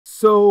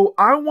So,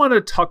 I want to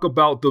talk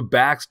about the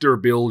Baxter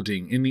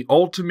Building in the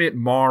Ultimate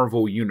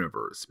Marvel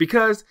Universe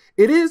because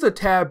it is a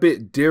tad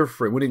bit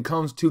different when it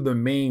comes to the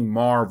main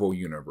Marvel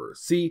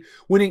Universe. See,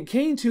 when it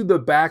came to the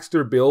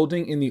Baxter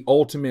Building in the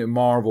Ultimate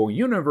Marvel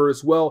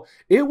Universe, well,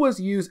 it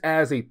was used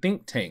as a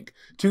think tank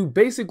to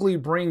basically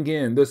bring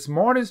in the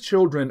smartest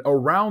children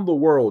around the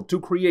world to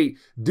create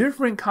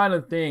different kind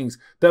of things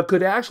that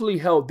could actually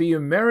help the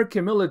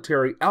American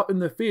military out in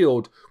the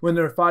field when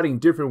they're fighting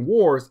different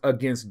wars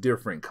against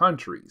different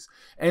countries.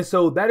 And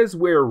so that is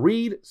where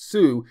Reed,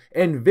 Sue,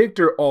 and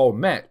Victor all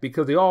met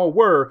because they all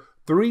were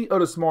three of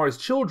the smartest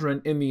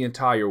children in the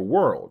entire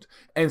world.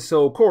 And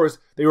so, of course,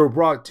 they were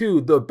brought to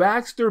the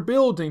Baxter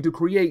Building to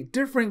create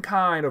different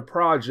kind of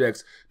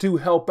projects to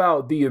help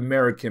out the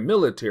American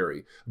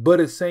military. But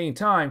at the same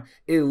time,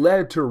 it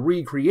led to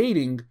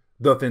recreating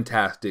the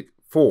Fantastic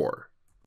Four.